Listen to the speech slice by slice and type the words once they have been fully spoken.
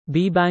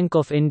Bank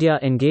of India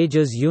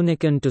engages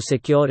Unicon to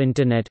secure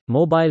internet,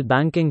 mobile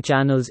banking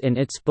channels in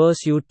its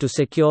pursuit to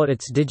secure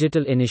its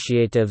digital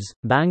initiatives.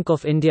 Bank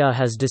of India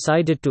has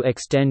decided to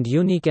extend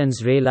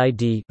Unicon's Rail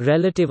ID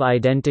relative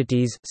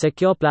identities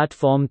secure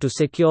platform to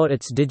secure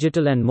its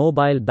digital and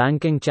mobile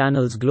banking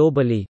channels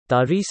globally.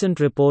 The recent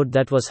report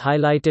that was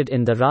highlighted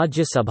in the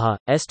Rajya Sabha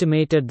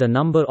estimated the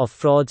number of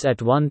frauds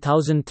at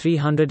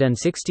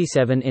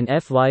 1,367 in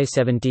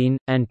FY17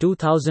 and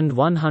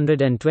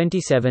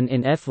 2,127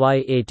 in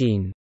FY18.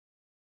 In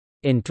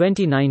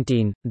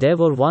 2019, there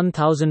were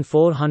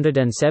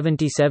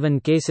 1,477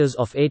 cases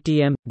of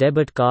ATM,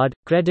 debit card,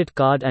 credit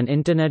card and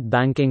internet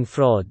banking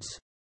frauds.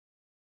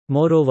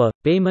 Moreover,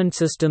 payment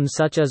systems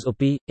such as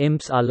UPI,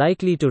 IMPS are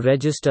likely to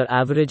register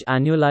average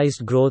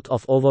annualized growth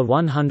of over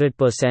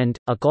 100%,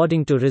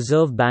 according to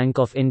Reserve Bank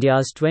of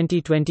India's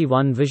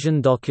 2021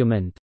 Vision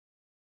document.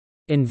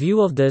 In view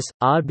of this,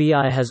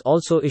 RBI has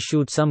also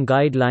issued some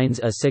guidelines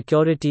as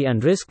security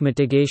and risk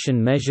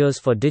mitigation measures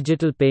for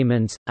digital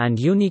payments, and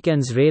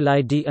Unicon's Rail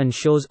ID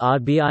ensures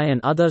RBI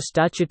and other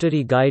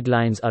statutory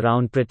guidelines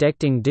around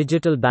protecting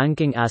digital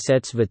banking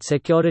assets with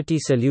security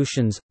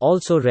solutions.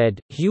 Also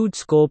read, huge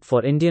scope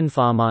for Indian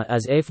pharma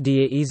as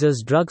FDA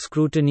eases drug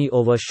scrutiny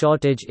over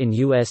shortage in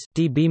US.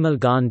 T. Bimal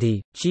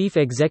Gandhi, Chief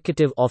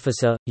Executive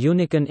Officer,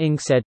 Unicon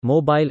Inc. said,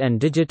 mobile and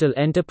digital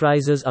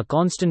enterprises are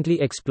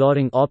constantly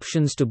exploring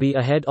options to be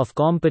ahead of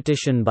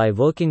competition by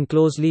working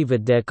closely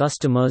with their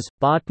customers,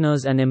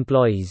 partners and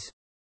employees.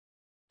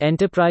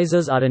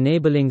 Enterprises are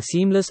enabling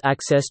seamless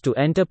access to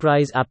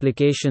enterprise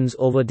applications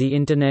over the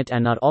Internet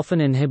and are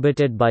often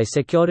inhibited by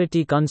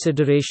security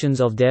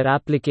considerations of their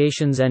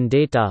applications and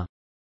data.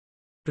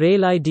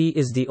 Rail ID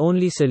is the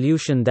only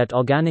solution that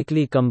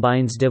organically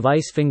combines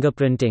device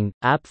fingerprinting,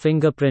 app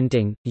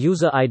fingerprinting,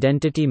 user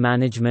identity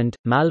management,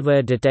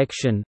 malware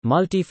detection,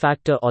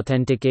 multi-factor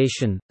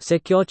authentication,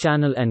 secure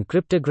channel and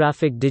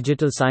cryptographic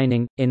digital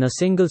signing, in a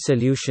single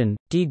solution.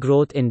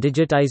 Growth in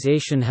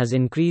digitization has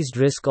increased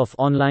risk of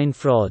online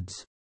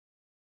frauds.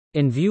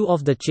 In view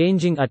of the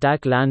changing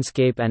attack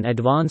landscape and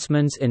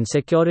advancements in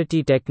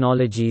security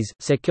technologies,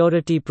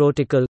 security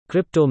protocol,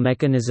 crypto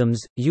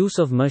mechanisms, use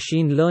of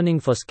machine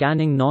learning for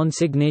scanning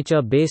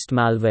non-signature-based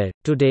malware,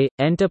 today,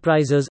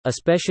 enterprises,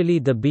 especially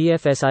the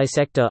BFSI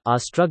sector, are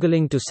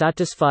struggling to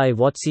satisfy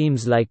what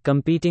seems like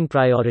competing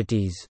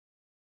priorities.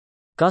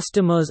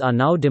 Customers are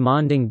now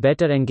demanding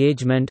better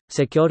engagement,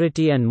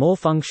 security and more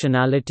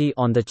functionality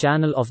on the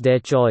channel of their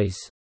choice.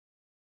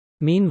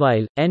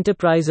 Meanwhile,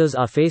 enterprises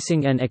are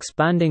facing an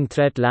expanding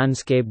threat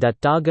landscape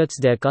that targets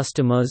their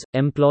customers,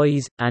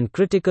 employees, and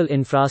critical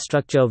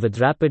infrastructure with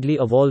rapidly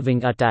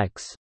evolving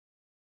attacks.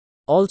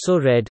 Also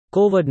read,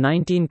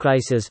 COVID-19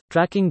 crisis,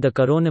 tracking the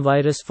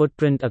coronavirus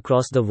footprint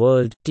across the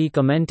world.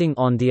 Commenting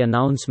on the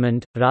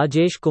announcement,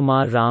 Rajesh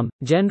Kumar Ram,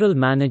 General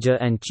Manager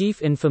and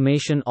Chief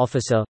Information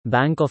Officer,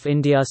 Bank of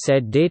India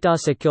said data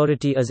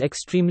security is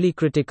extremely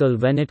critical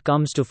when it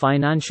comes to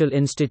financial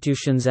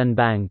institutions and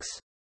banks.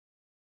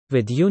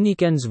 With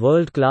Unicon's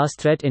world-class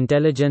threat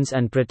intelligence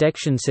and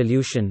protection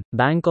solution,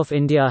 Bank of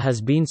India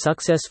has been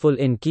successful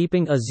in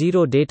keeping a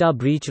zero data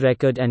breach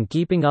record and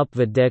keeping up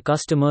with their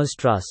customers'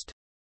 trust.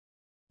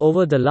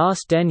 Over the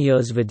last 10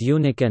 years with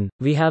Unicon,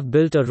 we have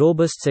built a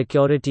robust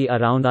security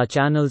around our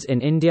channels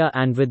in India,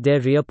 and with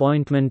their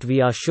reappointment we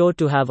are sure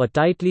to have a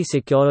tightly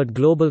secured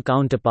global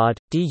counterpart.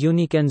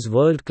 Unicon's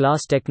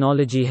world-class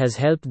technology has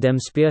helped them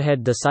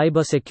spearhead the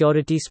cyber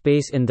security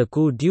space in the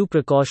coup due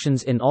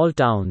precautions in all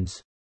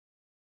towns.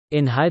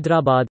 In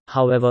Hyderabad,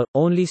 however,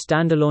 only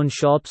standalone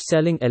shops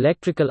selling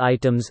electrical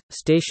items,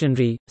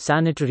 stationery,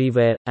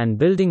 sanitaryware, and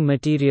building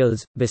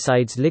materials,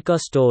 besides liquor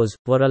stores,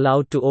 were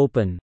allowed to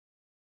open.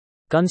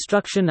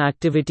 Construction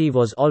activity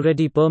was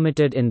already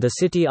permitted in the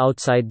city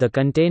outside the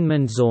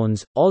containment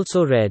zones.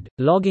 Also read,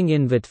 logging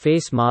in with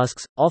face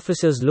masks,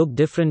 officers look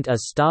different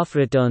as staff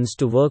returns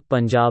to work.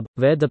 Punjab,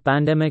 where the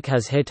pandemic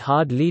has hit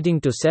hard, leading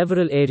to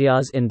several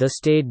areas in the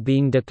state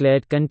being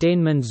declared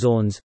containment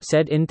zones,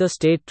 said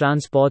interstate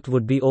transport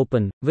would be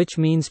open, which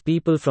means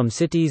people from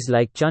cities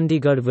like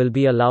Chandigarh will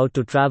be allowed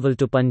to travel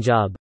to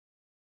Punjab.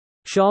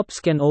 Shops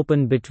can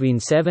open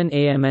between 7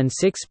 am and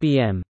 6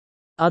 pm.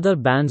 Other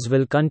bans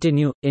will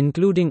continue,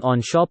 including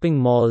on shopping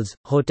malls,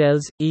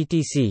 hotels,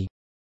 etc.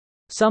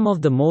 Some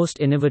of the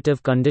most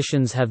innovative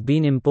conditions have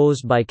been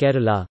imposed by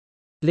Kerala.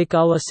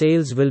 Liquor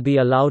sales will be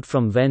allowed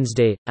from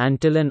Wednesday,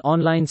 and till an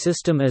online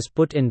system is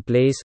put in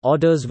place,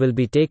 orders will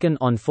be taken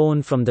on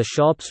phone from the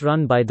shops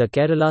run by the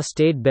Kerala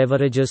State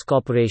Beverages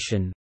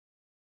Corporation.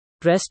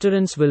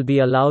 Restaurants will be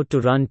allowed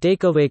to run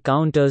takeaway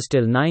counters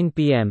till 9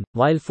 pm,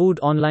 while food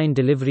online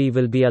delivery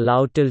will be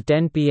allowed till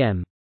 10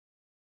 pm.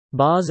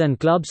 Bars and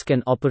clubs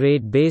can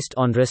operate based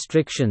on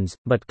restrictions,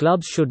 but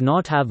clubs should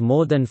not have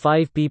more than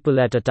 5 people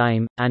at a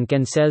time, and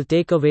can sell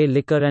takeaway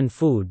liquor and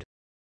food.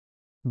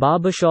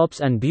 Barbershops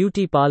and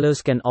beauty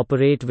parlors can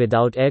operate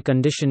without air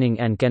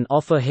conditioning and can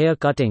offer hair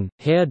cutting,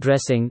 hair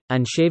dressing,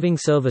 and shaving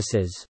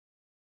services.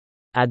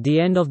 At the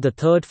end of the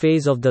third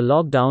phase of the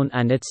lockdown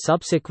and its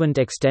subsequent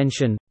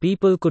extension,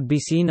 people could be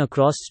seen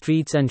across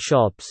streets and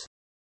shops.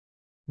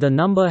 The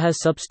number has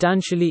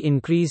substantially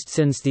increased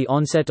since the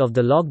onset of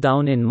the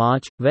lockdown in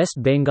March. West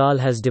Bengal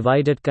has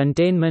divided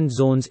containment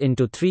zones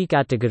into 3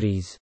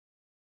 categories.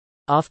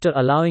 After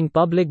allowing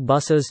public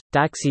buses,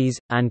 taxis,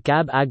 and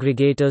cab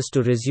aggregators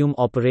to resume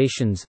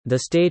operations, the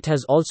state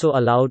has also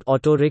allowed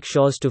auto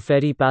rickshaws to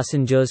ferry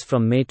passengers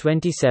from May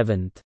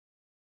 27.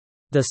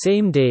 The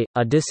same day,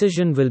 a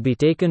decision will be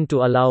taken to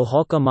allow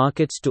hawker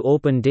markets to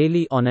open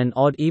daily on an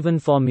odd-even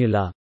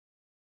formula.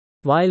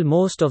 While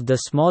most of the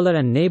smaller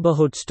and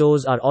neighborhood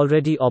stores are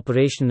already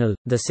operational,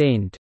 the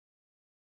St.